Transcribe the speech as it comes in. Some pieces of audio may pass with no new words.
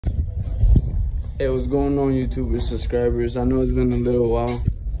Hey, what's going on, YouTube subscribers? I know it's been a little while.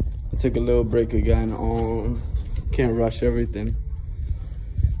 I took a little break again. Can't rush everything.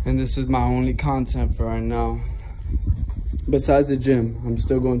 And this is my only content for right now. Besides the gym, I'm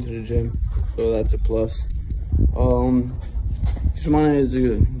still going to the gym, so that's a plus. Just wanted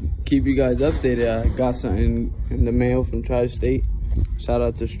to keep you guys updated. I got something in the mail from Tri-State. Shout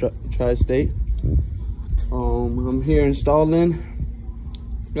out to Tri-State. I'm here installing.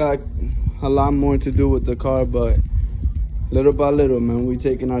 Got a lot more to do with the car, but little by little, man, we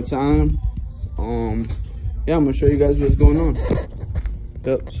taking our time. Yeah, I'm gonna show you guys what's going on.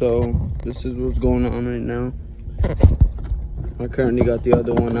 Yep, so this is what's going on right now. I currently got the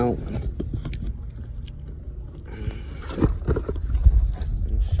other one out. Let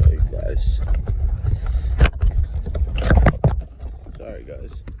me show you guys. Sorry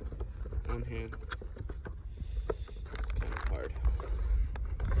guys, on hand. It's kind of hard.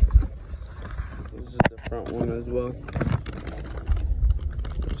 This is the front one as well.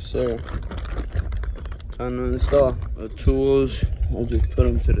 So, time to install the tools. I'll just put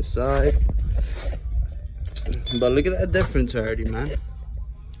them to the side. But look at that difference already, man.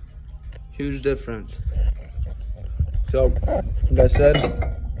 Huge difference. So, like I said,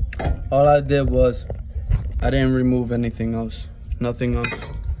 all I did was I didn't remove anything else. Nothing else.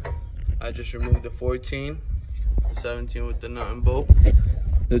 I just removed the 14, the 17 with the nut and bolt,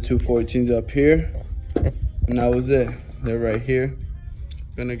 the two 14s up here, and that was it. They're right here.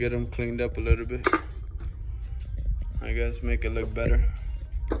 Gonna get them cleaned up a little bit. I guess make it look better.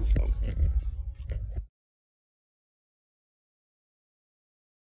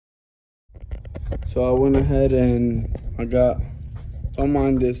 So I went ahead and don't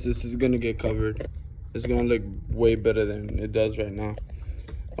mind this is gonna get covered. It's gonna look way better than it does right now.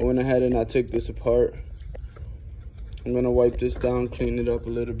 I went ahead and I took this apart. I'm gonna wipe this down, clean it up a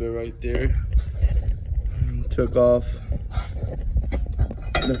little bit right there. Took off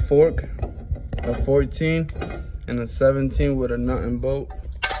the fork, a 14 and a 17 with a nut and bolt.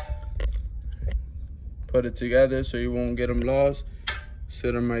 Put it together so you won't get them lost.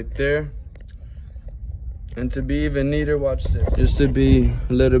 Sit them right there. And to be even neater, watch this. Just to be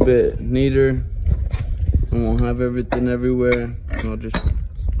a little bit neater, I won't have everything everywhere. I'll just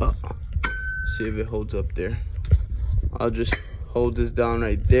see if it holds up there. I'll just hold this down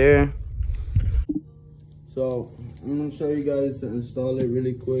right there. So I'm gonna show you guys to install it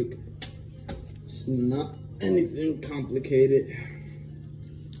really quick. It's not anything complicated.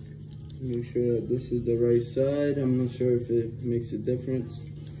 Just make sure that this is the right side. I'm not sure if it makes a difference,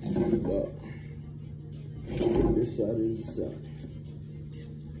 but this side is the side.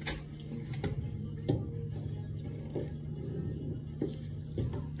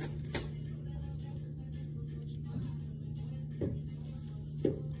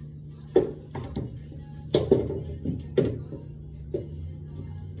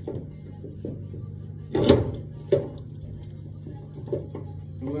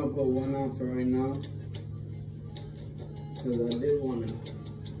 I'm gonna put one on for right now, because I did want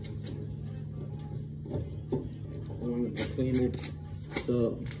to clean it.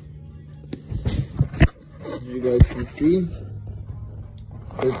 So as you guys can see,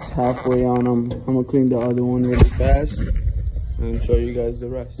 it's halfway on. I'm gonna clean the other one really fast and show you guys the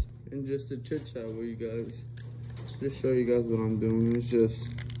rest. And just to chit chat with you guys, just show you guys what I'm doing. It's just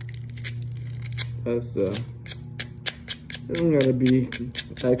it don't gotta be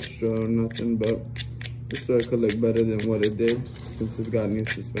extra or nothing, but just so it could look better than what it did since it's got new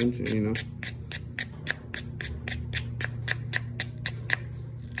suspension, you know.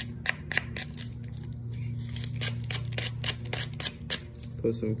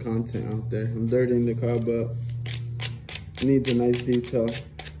 Put some content out there. I'm dirtying the car, but it needs a nice detail.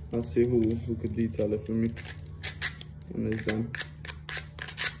 I'll see who could detail it for me when it's done.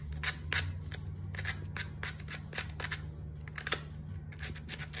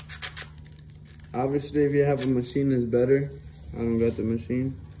 Obviously, if you have a machine, it's better. I don't got the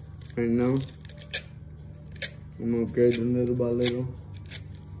machine right now. I'm upgrading little by little.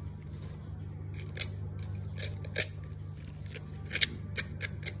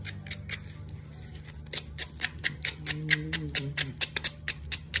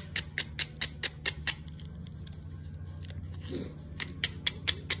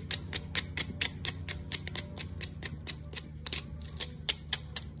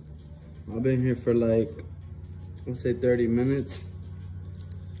 I've been here for like, let's say 30 minutes.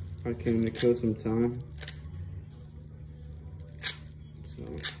 I came to kill some time. So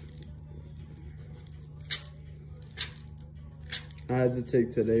I had to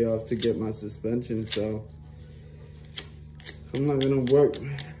take today off to get my suspension, so I'm not gonna work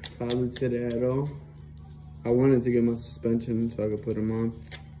positive at all. I wanted to get my suspension so I could put them on.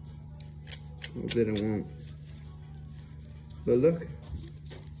 I didn't want. But look.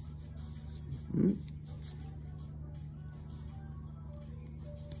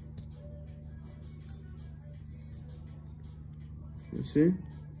 You see?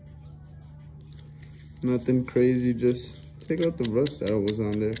 Nothing crazy, just take out the rust that was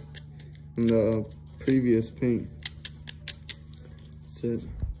on there from the previous paint. That's it.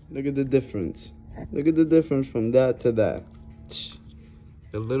 Look at the difference. Look at the difference from that to that.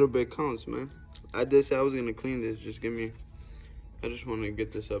 A little bit counts, man. I did say I was gonna clean this. Just give me, I just want to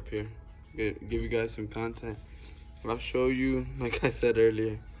get this up here. Give you guys some content. I'll show you, like I said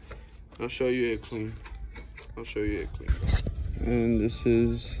earlier, I'll show you it clean. I'll show you it clean. And this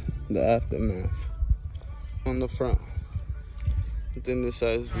is the aftermath on the front. I think this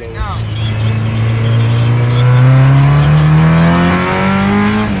side is lower.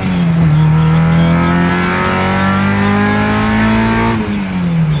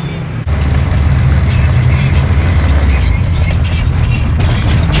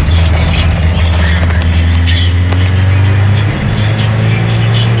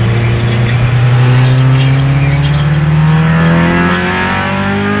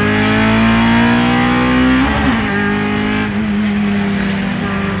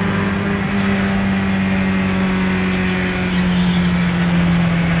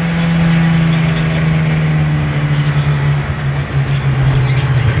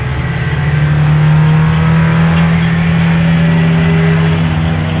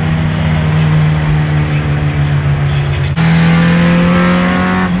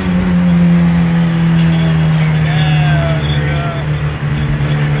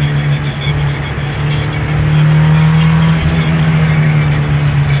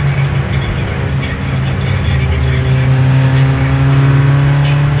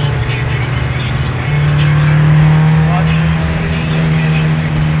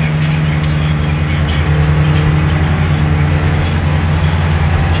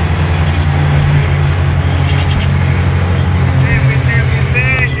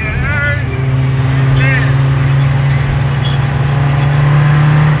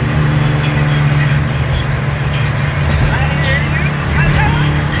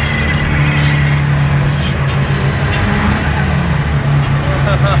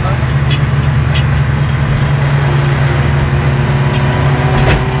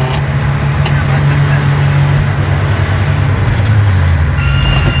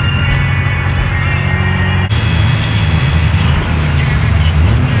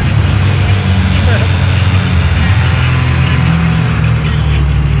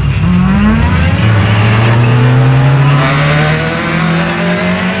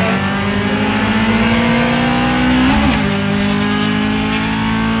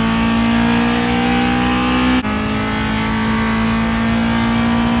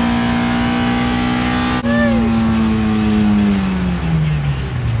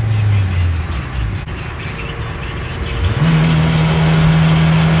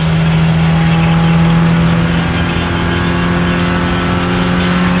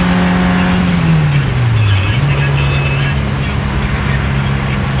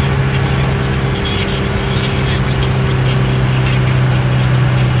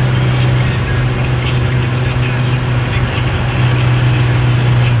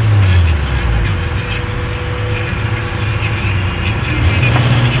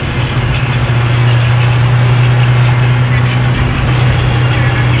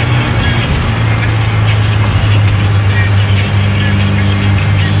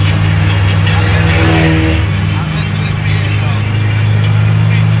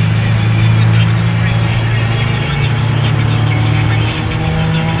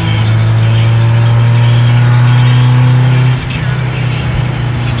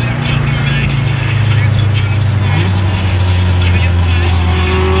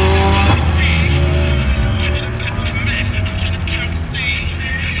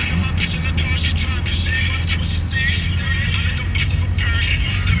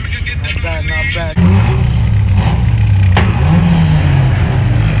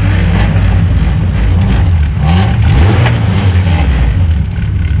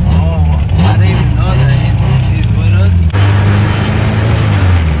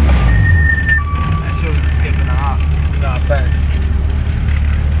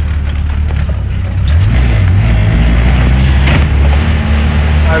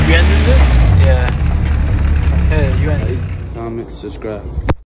 Comment, subscribe.